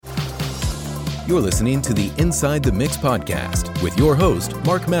You're listening to the Inside the Mix podcast with your host,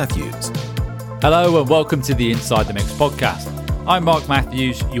 Mark Matthews. Hello and welcome to the Inside the Mix podcast. I'm Mark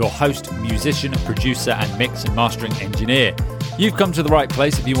Matthews, your host, musician, producer, and mix and mastering engineer. You've come to the right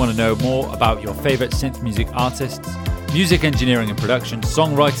place if you want to know more about your favorite synth music artists, music engineering and production,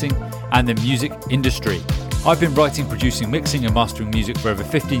 songwriting, and the music industry. I've been writing, producing, mixing, and mastering music for over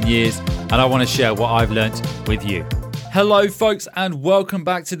 15 years, and I want to share what I've learnt with you. Hello, folks, and welcome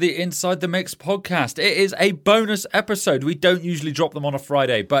back to the Inside the Mix podcast. It is a bonus episode. We don't usually drop them on a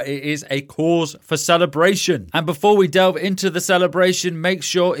Friday, but it is a cause for celebration. And before we delve into the celebration, make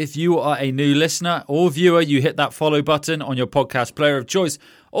sure if you are a new listener or viewer, you hit that follow button on your podcast player of choice,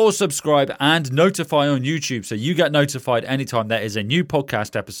 or subscribe and notify on YouTube so you get notified anytime there is a new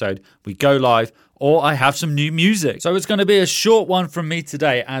podcast episode, we go live, or I have some new music. So it's going to be a short one from me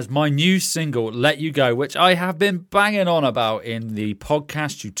today as my new single, Let You Go, which I have been banging on about in the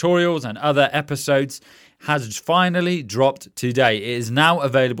podcast tutorials and other episodes, has finally dropped today. It is now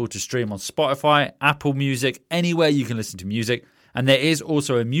available to stream on Spotify, Apple Music, anywhere you can listen to music. And there is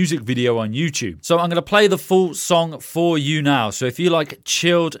also a music video on YouTube. So I'm going to play the full song for you now. So if you like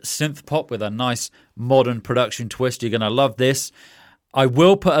chilled synth pop with a nice modern production twist, you're going to love this. I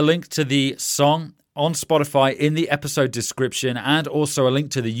will put a link to the song on Spotify in the episode description and also a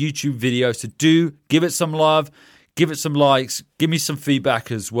link to the YouTube video. So do give it some love. Give it some likes, give me some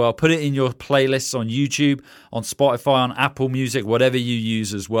feedback as well. Put it in your playlists on YouTube, on Spotify, on Apple Music, whatever you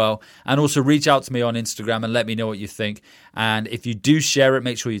use as well. And also reach out to me on Instagram and let me know what you think. And if you do share it,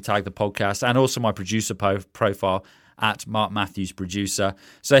 make sure you tag the podcast and also my producer profile at Mark Matthews Producer.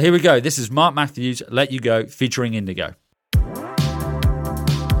 So here we go. This is Mark Matthews, Let You Go, featuring Indigo.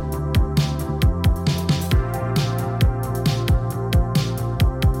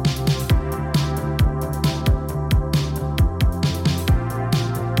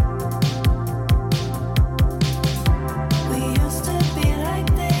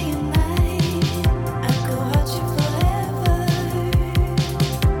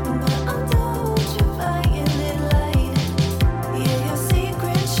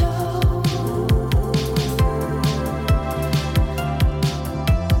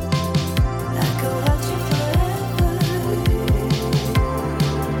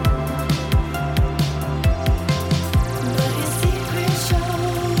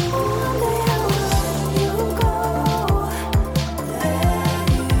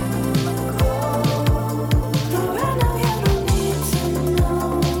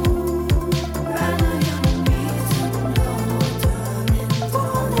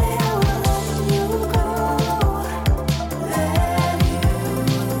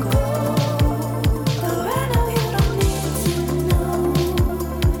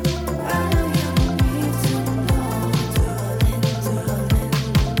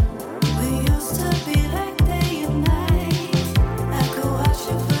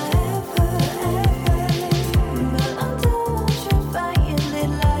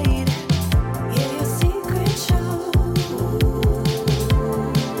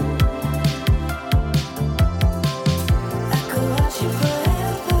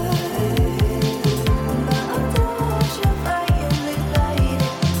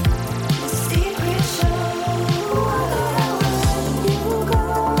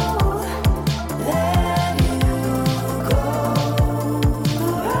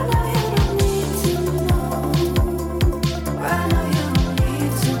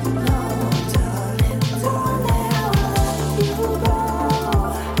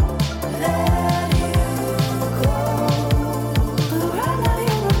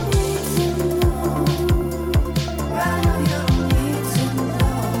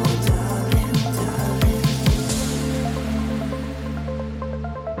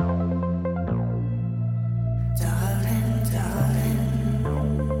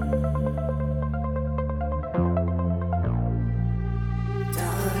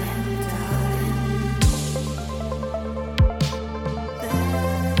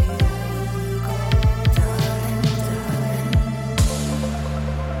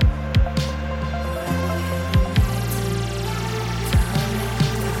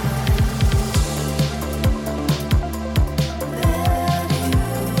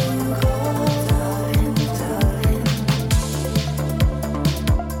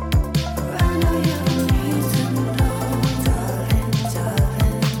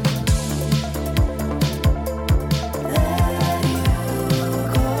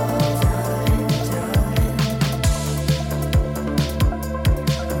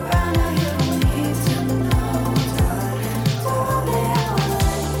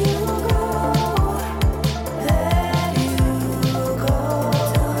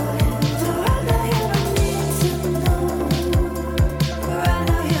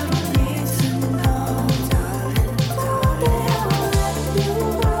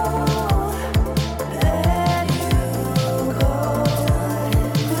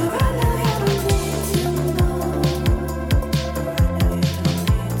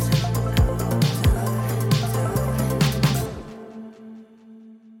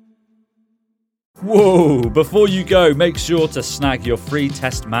 Whoa! Before you go, make sure to snag your free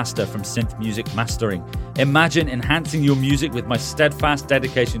Test Master from Synth Music Mastering. Imagine enhancing your music with my steadfast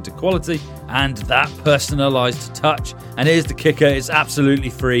dedication to quality and that personalized touch. And here's the kicker, it's absolutely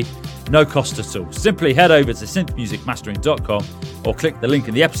free, no cost at all. Simply head over to synthmusicmastering.com or click the link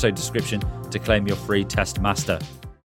in the episode description to claim your free Test Master.